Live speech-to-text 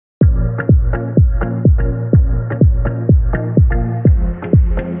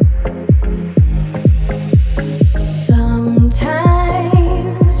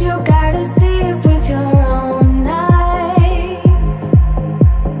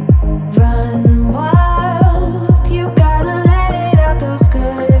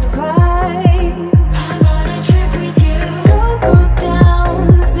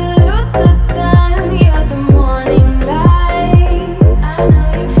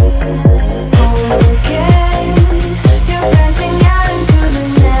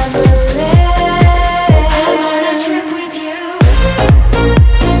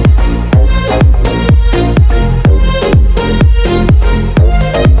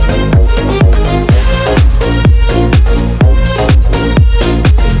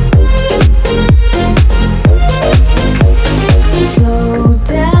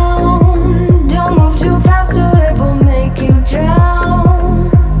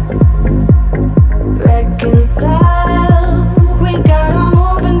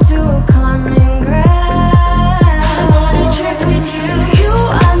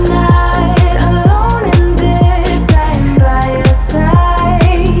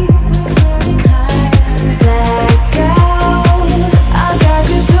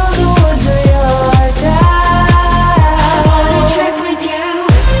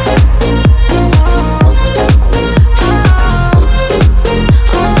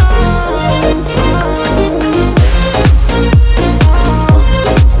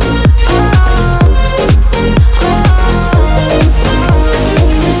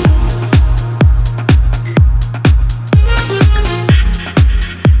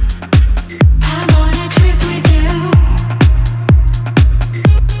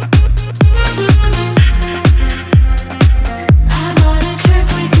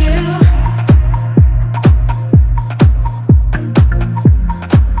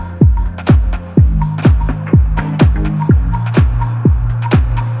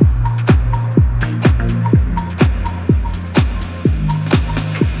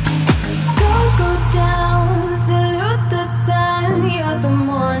you're the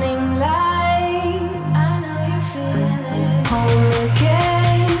morning light. I know you feel it. Home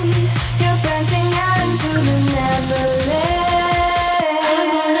again, you're branching out into the Neverland. I'm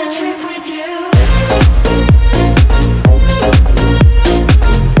on a trip with you.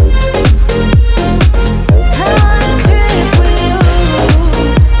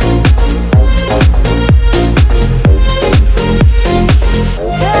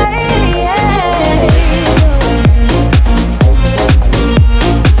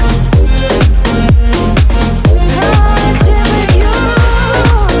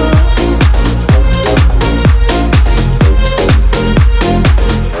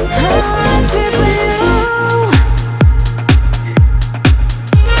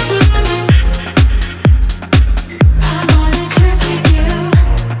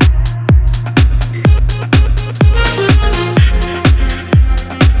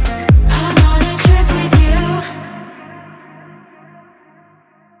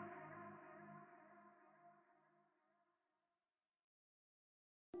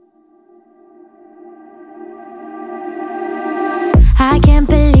 I can't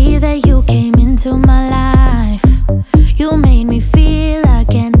believe that you came into my life. You made me feel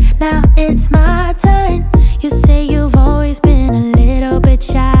again, now it's my turn. You say you've always been a little bit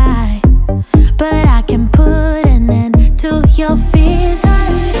shy, but I can put an end to your fears.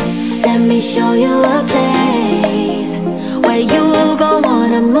 Let me show you a place where you gon'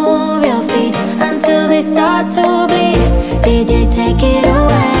 wanna move your feet until they start to bleed. DJ, take it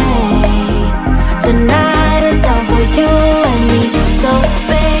away. Tonight is all for you and me. So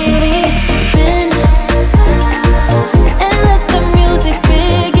baby, spin and let the music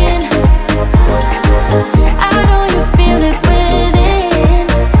begin. I know you feel it within,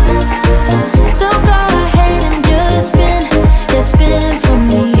 so go ahead and just spin, for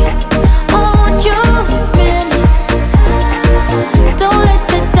me. Won't you spin? Don't let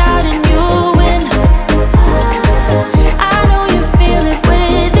the doubt in you win. I know you feel it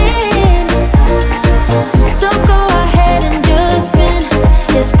within, so go ahead and just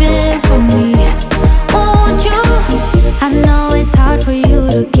spin for me. Won't you? I know it's hard for you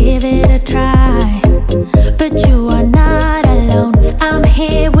to give it a try, but you are not alone, I'm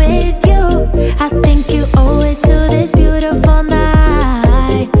here with you. I think you owe it to this beautiful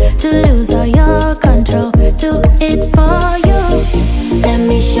night to lose all your control, do it for you. Let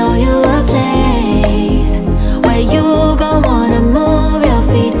me show you a place where you gon' wanna move your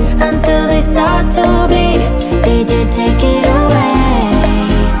feet until they start to bleed. DJ, take it away.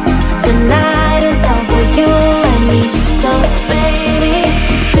 Tonight is all for you and me. So baby,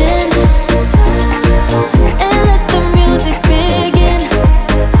 spin and let the music begin.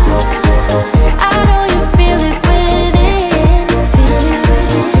 I know you feel it within,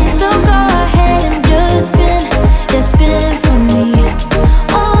 so go ahead and just spin for me.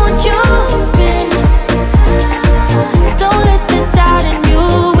 Won't you spin? Don't let the doubt in you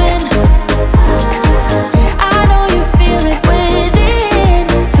win. I know you feel it within,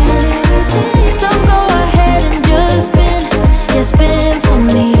 so go ahead and just spin for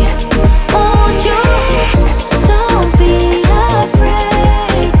me. Won't you? Don't be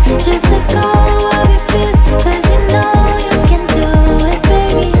afraid, just let go of your fears, 'cause you know you can do it,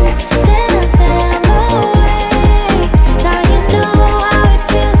 baby. Dance them away. Now you know how it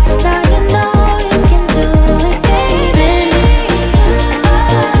feels, now you know you can do it, baby.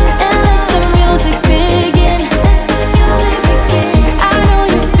 And let the music begin. I know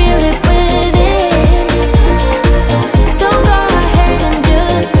you feel it within, so go ahead and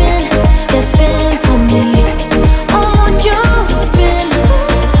just spin for me. Won't you spin?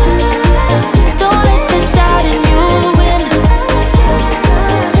 Don't let the doubt in you win.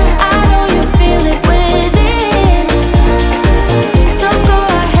 I know you feel it within, so go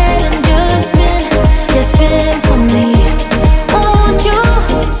ahead and just spin for me. Won't you?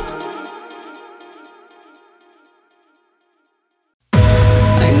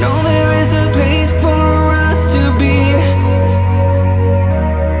 I know there is a place for us to be,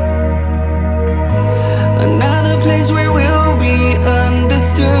 another place where we'll be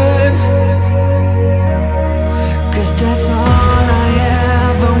understood. 'Cause that's all I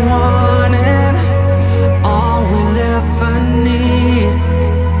ever wanted, all we'll ever need.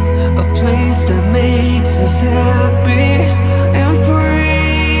 A place that makes us happy and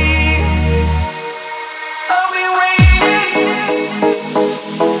free. I'll be waiting.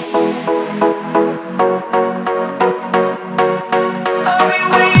 I'll be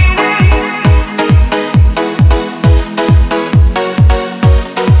waiting.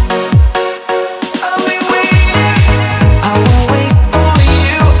 I'll be waiting. I will wait for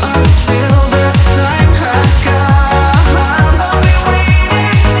you until the time has come. I'll be waiting.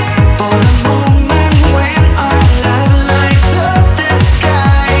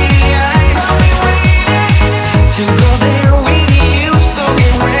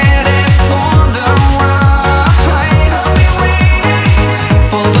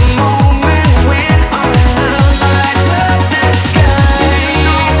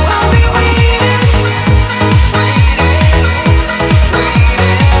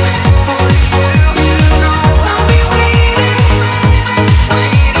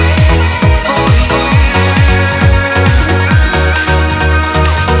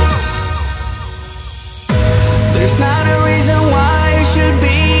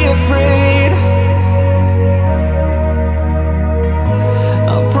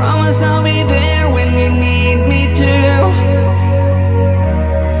 promise I'll be there when you need me to.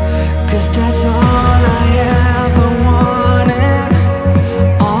 'Cause that's all I ever wanted,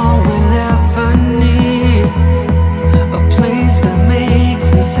 all we'll ever need. A place that makes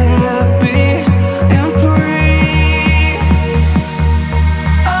us happy and free.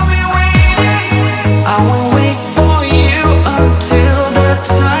 I'll be waiting, I will wait for you until the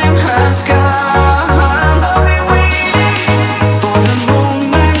time has come. I'll be waiting for the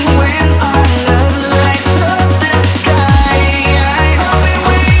moment when our love lights up the sky. I'll be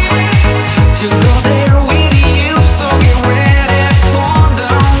waiting to go there with you, so get ready for the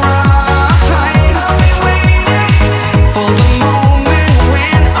ride. I'll be waiting for the moment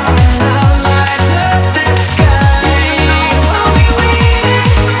when our love lights up the sky. I'll be waiting,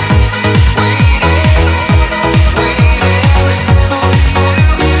 waiting, waiting for you.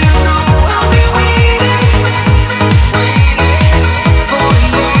 I'll be waiting, waiting for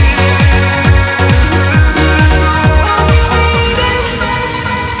you.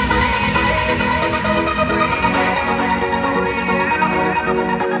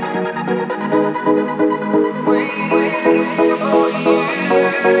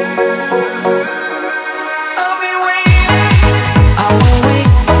 I'll be waiting, I will wait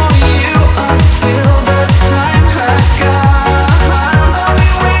for you until the time has come. I'll be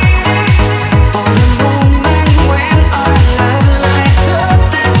waiting for the moment when our love lights up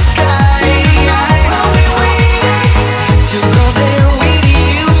the sky. I'll be waiting to go there with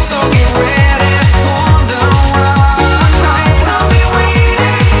you, so get ready for the ride. I'll be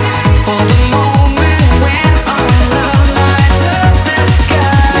waiting for the moment when our love lights up the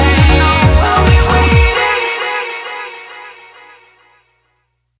sky. I'll be waiting.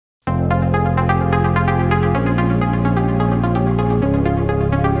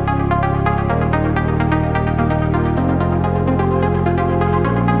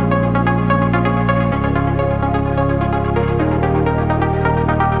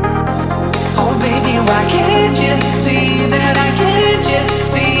 Oh baby, why can't you see that I can't just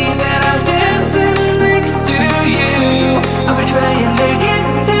see that I'm dancing next to you? I've been trying to get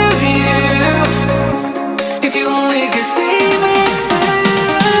to you. If you only could see me too.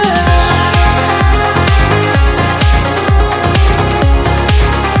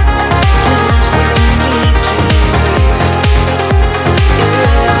 Just when I need you,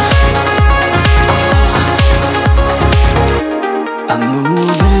 yeah. I'm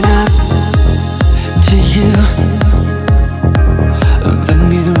moving up to you. The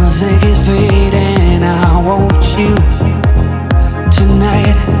music is fading. I want you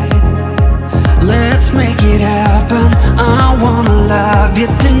tonight. Let's make it happen. I wanna love you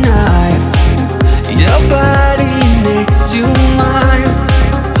tonight. Your body next to mine,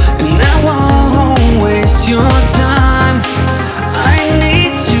 and I won't waste your time. I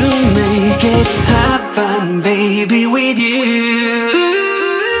need to make it happen, baby, with you.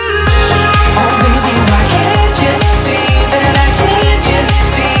 Oh baby, why can't you see that I can't just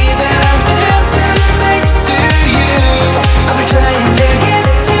see that I'm dancing next to you? I've been trying to get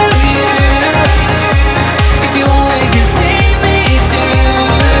to you. If you only could see me too.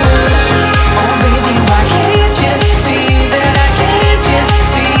 Oh baby, why can't you see that I can't just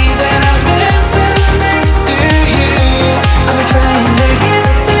see that I'm dancing next to you? I've been trying to get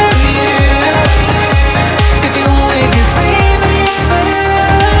to you. If you only could see me too.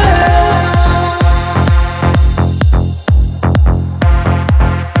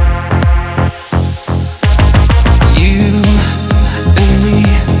 You and me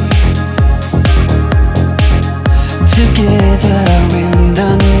together in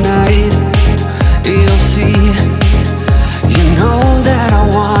the night. You'll see, you know that I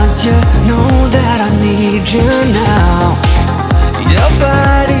want you, know that I need you now. Your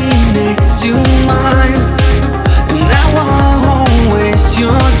body next to mine, and I won't waste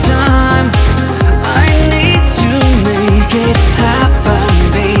your time. I need to make it happen,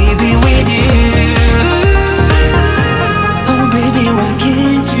 baby, with you. Oh baby, why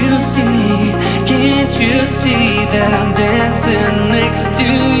can't you see that I'm dancing next to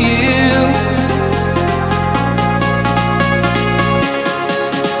you?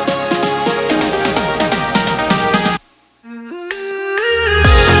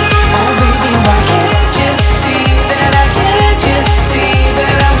 Oh baby, why can't you see that I can't just see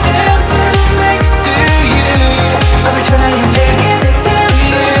that I'm dancing next to you? I've been trying to get to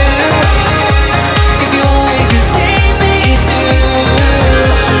you. If you only could see me too.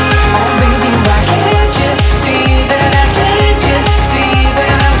 Oh baby, why can't you see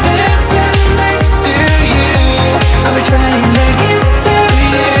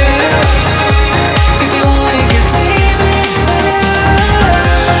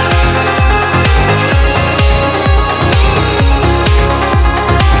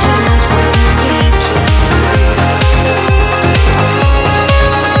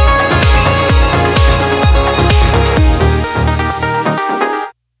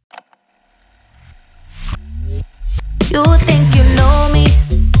You